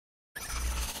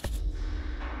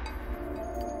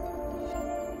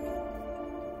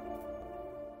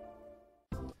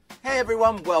Hey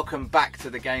everyone, welcome back to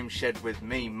the Game Shed with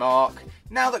me, Mark.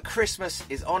 Now that Christmas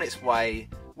is on its way,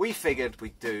 we figured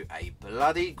we'd do a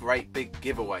bloody great big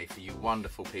giveaway for you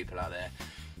wonderful people out there.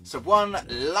 So one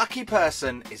lucky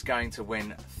person is going to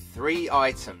win 3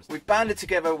 items. We've banded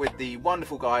together with the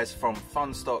wonderful guys from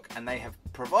Funstock and they have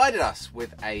provided us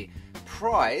with a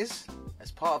prize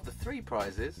as part of the 3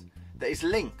 prizes that is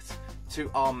linked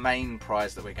to our main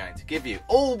prize that we're going to give you.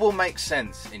 All will make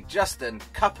sense in just a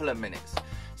couple of minutes.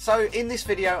 So in this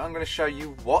video I'm going to show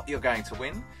you what you're going to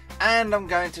win and I'm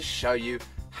going to show you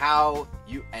how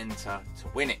you enter to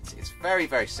win it. It's very,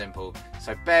 very simple,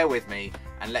 so bear with me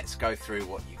and let's go through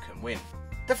what you can win.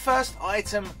 The first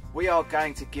item we are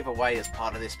going to give away as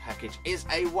part of this package is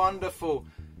a wonderful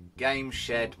Game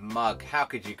Shed mug. How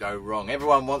could you go wrong?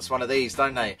 Everyone wants one of these,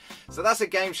 don't they? So that's a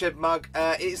Game Shed mug.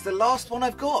 It's the last one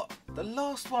I've got. The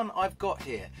last one I've got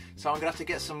here. So I'm going to have to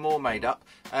get some more made up.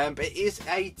 But it is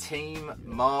a Team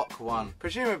Mark 1.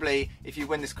 Presumably, if you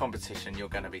win this competition, you're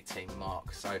going to be Team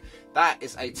Mark. So that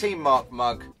is a Team Mark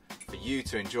mug for you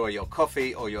to enjoy your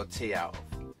coffee or your tea out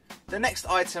of. The next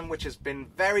item, which has been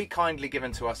very kindly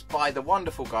given to us by the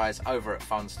wonderful guys over at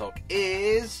Funstock,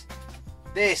 is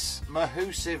this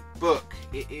massive book.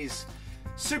 It is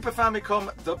Super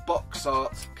Famicom The Box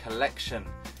Art Collection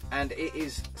and it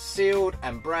is sealed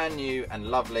and brand new and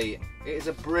lovely. It is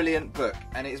a brilliant book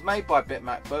and it is made by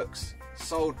Bitmap Books,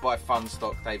 sold by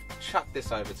Funstock. They've chucked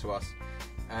this over to us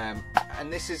and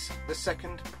this is the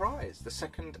second prize, the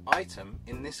second item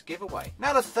in this giveaway.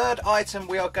 Now the third item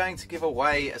we are going to give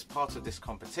away as part of this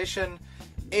competition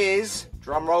is,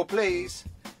 drum roll please,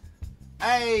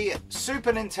 a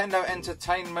Super Nintendo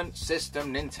Entertainment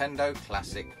System Nintendo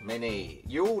Classic Mini.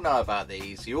 You all know about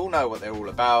these, you all know what they're all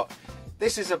about.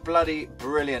 This is a bloody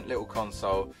brilliant little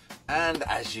console and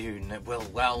as you will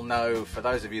well know, for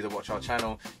those of you that watch our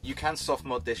channel, you can soft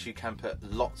mod this, you can put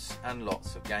lots and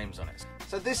lots of games on it.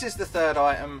 So this is the third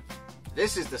item,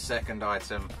 this is the second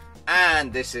item,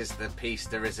 and this is the piece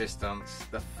de resistance,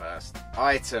 the first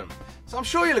item. So I'm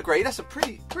sure you'll agree that's a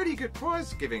pretty good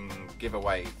prize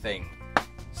giveaway thing.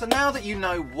 So now that you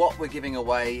know what we're giving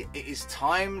away, it is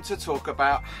time to talk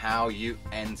about how you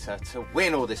enter to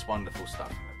win all this wonderful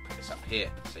stuff. I'll put this up here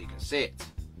so you can see it.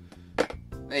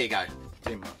 There you go.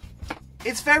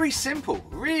 It's very simple,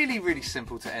 really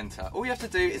simple to enter. All you have to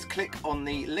do is click on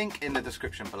the link in the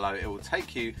description below. It will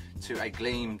take you to a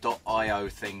gleam.io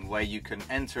thing where you can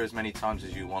enter as many times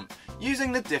as you want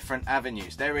using the different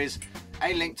avenues. There is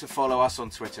a link to follow us on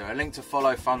Twitter, a link to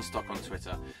follow Funstock on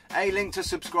Twitter, a link to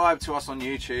subscribe to us on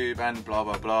YouTube and blah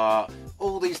blah blah.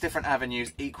 All these different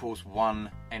avenues equals 1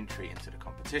 entry into the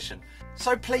competition.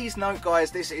 So please note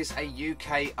guys, this is a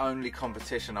UK only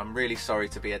competition. I'm really sorry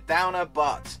to be a downer,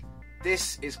 but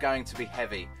this is going to be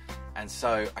heavy and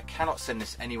so I cannot send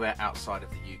this anywhere outside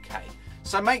of the UK.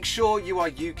 So make sure you are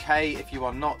UK. If you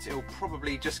are not, it'll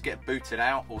probably just get booted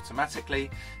out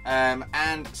automatically.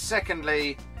 And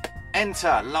secondly,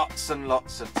 enter lots and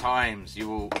lots of times.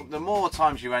 The more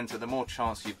times you enter, the more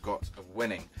chance you've got of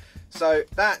winning. So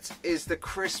that is the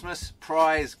Christmas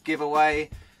prize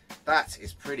giveaway. That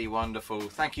is pretty wonderful.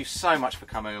 Thank you so much for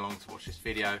coming along to watch this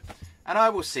video and I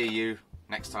will see you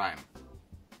next time.